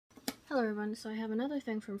Hello everyone, so I have another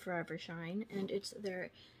thing from Forevershine, and it's their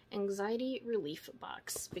anxiety relief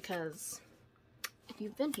box, because if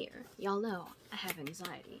you've been here, y'all know I have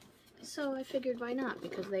anxiety. So I figured why not,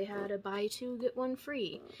 because they had a buy two get one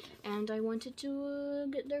free, and I wanted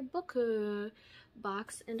to get their book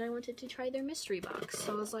box, and I wanted to try their mystery box,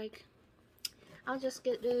 so I was like, I'll just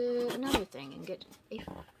get another thing and get a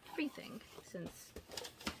free thing, since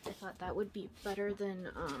I thought that would be better than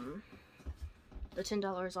the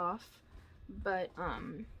 $10 off. But I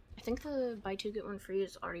think the buy two get one free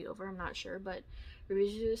is already over, I'm not sure, but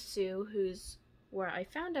Sue, who's where I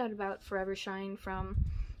found out about Forevershine from,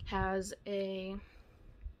 has a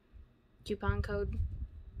coupon code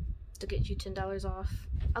to get you $10 off.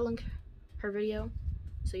 I'll link her video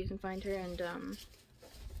so you can find her and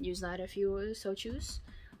use that if you so choose.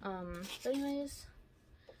 But anyways,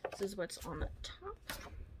 this is what's on the top.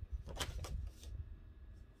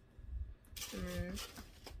 And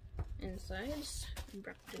inside,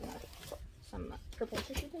 wrapped in some purple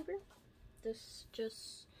tissue paper. This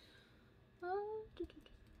just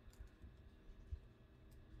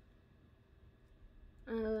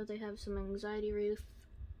they have some anxiety relief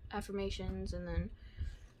affirmations, and then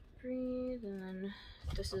breathe, and then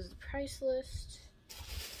this is the price list.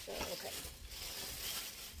 So okay.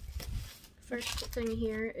 First thing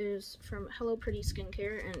here is from Hello Pretty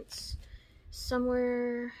Skincare, and it's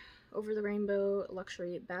Somewhere Over the Rainbow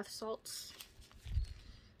Luxury Bath Salts.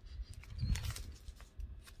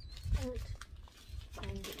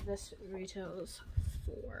 And this retails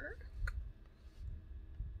for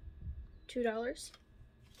 $2.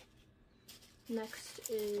 Next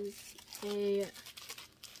is a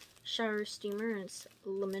shower steamer, and it's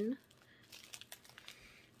lemon.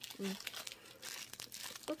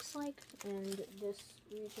 Looks like, and this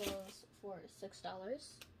retails for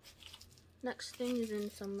 $6. Next thing is in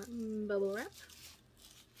some bubble wrap,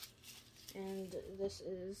 and this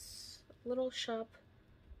is Little Shop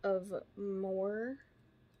of More.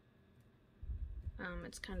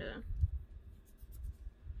 It's kind of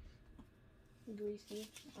greasy.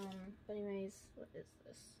 But anyways, what is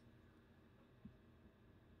this?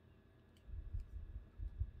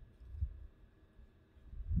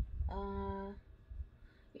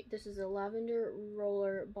 This is a lavender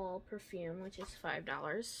roller ball perfume, which is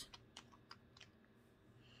 $5.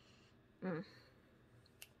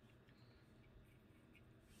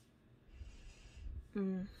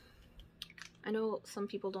 I know some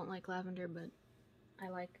people don't like lavender, but I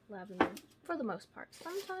like lavender for the most part.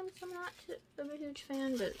 Sometimes I'm not a huge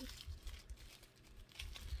fan, but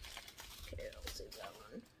okay, I'll save that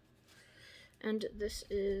one. And this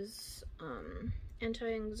is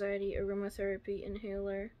anti-anxiety aromatherapy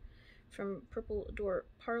inhaler from Purple Door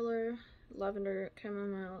Parlor, lavender,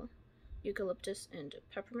 chamomile, eucalyptus, and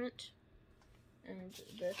peppermint. And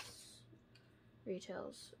this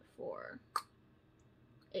retails for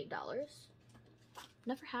 $8.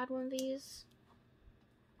 Never had one of these,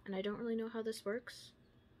 and I don't really know how this works.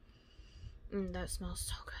 That smells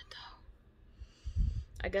so good though.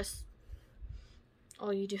 I guess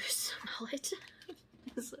all you do is smell it,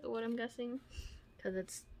 is what I'm guessing, because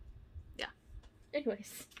it's, yeah.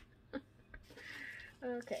 Anyways.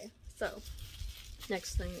 Okay, so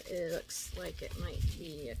next thing, it looks like it might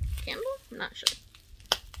be a candle? I'm not sure.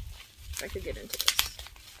 If I could get into this.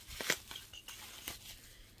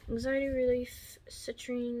 Anxiety relief,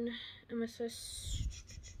 citrine, amethyst,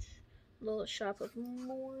 Little Shop of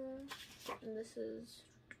More, and this is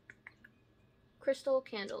crystal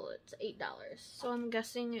candle. It's $8. So I'm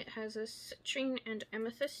guessing it has a citrine and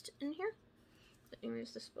amethyst in here. But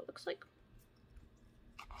anyways, this is what it looks like.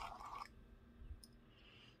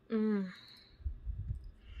 Oh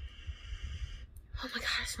my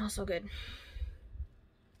god, it smells so good.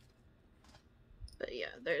 But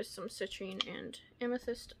yeah, there's some citrine and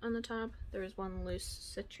amethyst on the top. There's one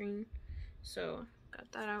loose citrine, so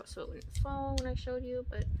got that out so it wouldn't fall when I showed you,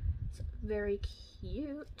 but it's very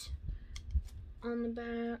cute on the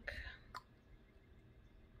back.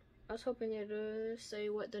 I was hoping it'd say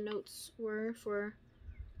what the notes were for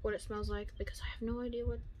what it smells like, because I have no idea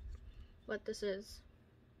what this is.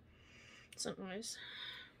 Scent-wise,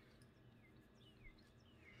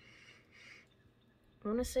 I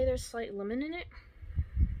want to say there's slight lemon in it,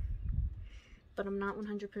 but I'm not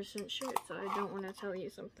 100% sure, so I don't want to tell you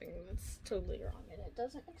something that's totally wrong, and it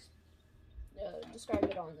doesn't describe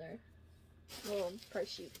it on their little price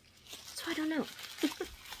sheet, so I don't know.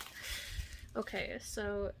 Okay,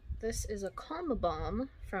 so this is a Calm Balm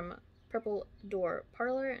from Purple Door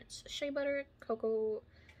Parlor. It's shea butter, cocoa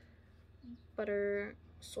butter,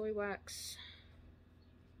 soy wax.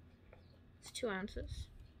 It's 2 ounces.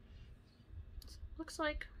 Looks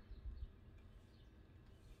like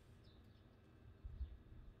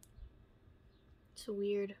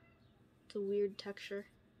It's a weird texture.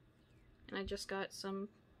 And I just got some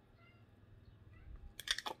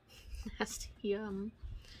nasty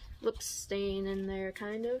lip stain in there,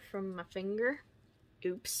 kind of, from my finger.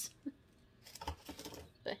 Oops.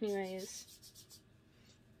 But anyways,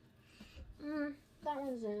 that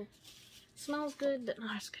one's smells good, but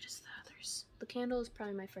not as good as the others. The candle is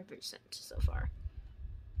probably my favorite scent so far.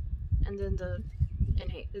 And then the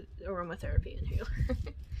aromatherapy inhaler.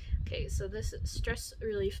 Okay, so this stress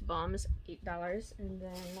relief balm is $8, and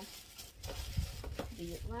then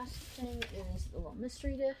the last thing is the little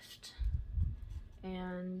mystery gift,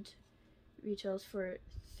 and retails for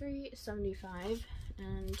 $3.75,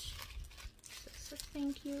 and says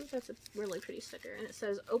thank you. That's a really pretty sticker, and it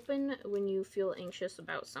says open when you feel anxious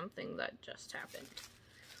about something that just happened.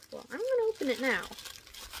 Well, I'm gonna open it now.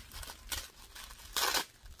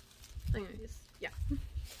 Anyways, yeah.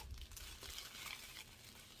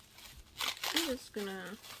 I'm just gonna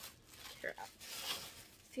tear it out.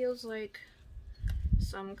 Feels like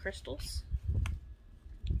some crystals.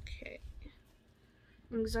 Okay.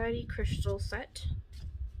 Anxiety crystal set.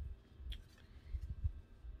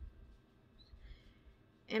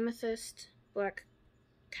 Amethyst, black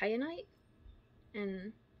kyanite,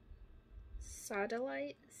 and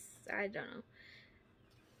sodalite. I don't know.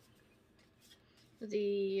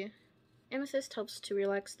 The amethyst helps to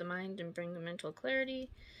relax the mind and bring mental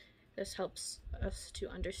clarity. This helps us to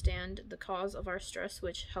understand the cause of our stress,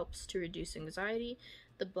 which helps to reduce anxiety.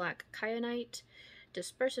 The black kyanite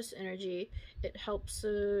disperses energy. It helps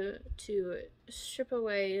to strip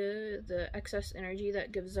away the excess energy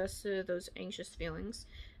that gives us those anxious feelings.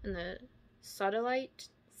 And the sodalite,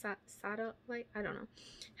 I don't know,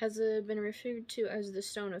 has been referred to as the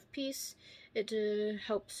stone of peace. It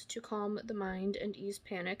helps to calm the mind and ease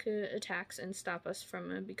panic attacks and stop us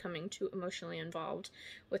from becoming too emotionally involved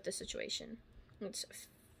with the situation. It's a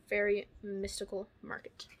very mystical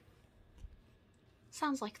market.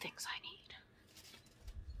 Sounds like things I need.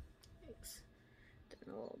 Thanks.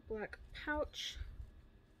 Then a little black pouch.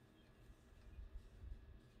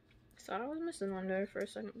 Thought I was missing one there for a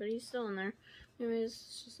second, but he's still in there. Anyways,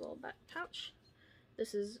 it's just a little black pouch.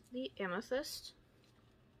 This is the amethyst.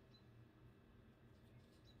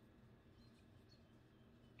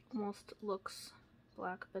 Almost looks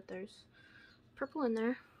black, but there's purple in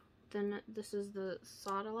there. Then this is the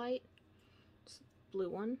sodalite. It's the blue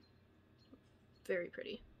one. Very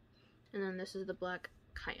pretty. And then this is the black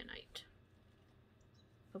kyanite,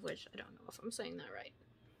 of which I don't know if I'm saying that right.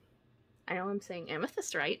 I know I'm saying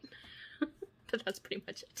amethyst right, but that's pretty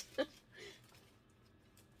much it.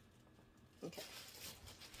 Okay,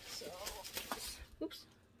 so, oops,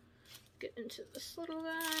 get into this little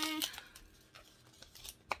guy.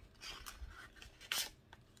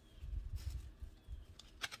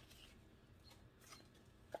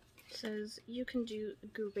 It says, you can do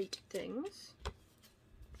great things.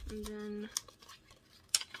 And then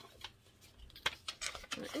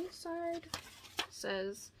on the inside it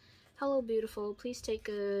says, hello beautiful, please take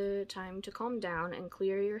time to calm down and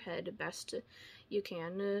clear your head best you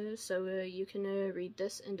can, so you can read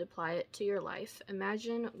this and apply it to your life.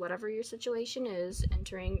 Imagine whatever your situation is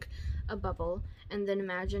entering a bubble, and then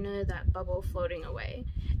imagine that bubble floating away.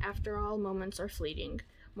 After all, moments are fleeting.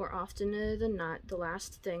 More often than not, the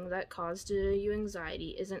last thing that caused you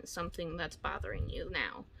anxiety isn't something that's bothering you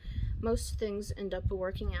now. Most things end up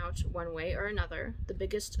working out one way or another. The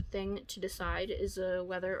biggest thing to decide is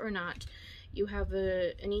whether or not you have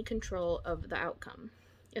any control of the outcome.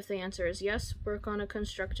 If the answer is yes, work on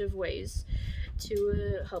constructive ways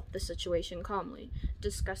to help the situation calmly.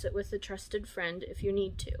 Discuss it with a trusted friend if you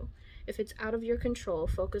need to. If it's out of your control,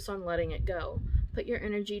 focus on letting it go. Put your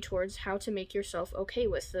energy towards how to make yourself okay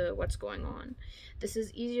with what's going on. This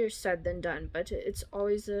is easier said than done, but it's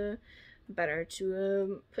always better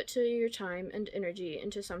to put your time and energy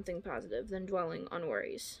into something positive than dwelling on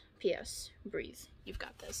worries. P.S. Breathe. You've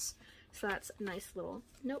got this. So that's a nice little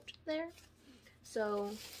note there. So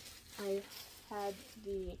I had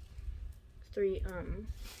the 3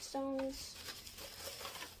 stones,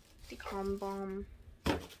 the calm balm,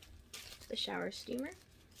 the shower steamer,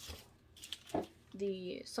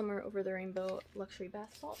 the summer over the rainbow luxury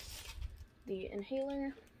bath salts, the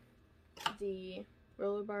inhaler, the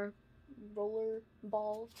roller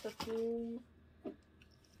ball perfume,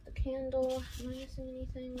 the candle. Am I missing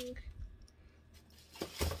anything?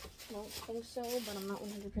 I don't think so, but I'm not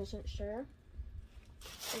 100% sure.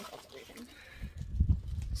 I think that's everything.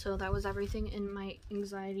 So that was everything in my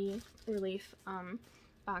anxiety relief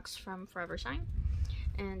box from Forevershine.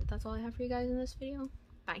 And that's all I have for you guys in this video.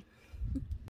 Bye.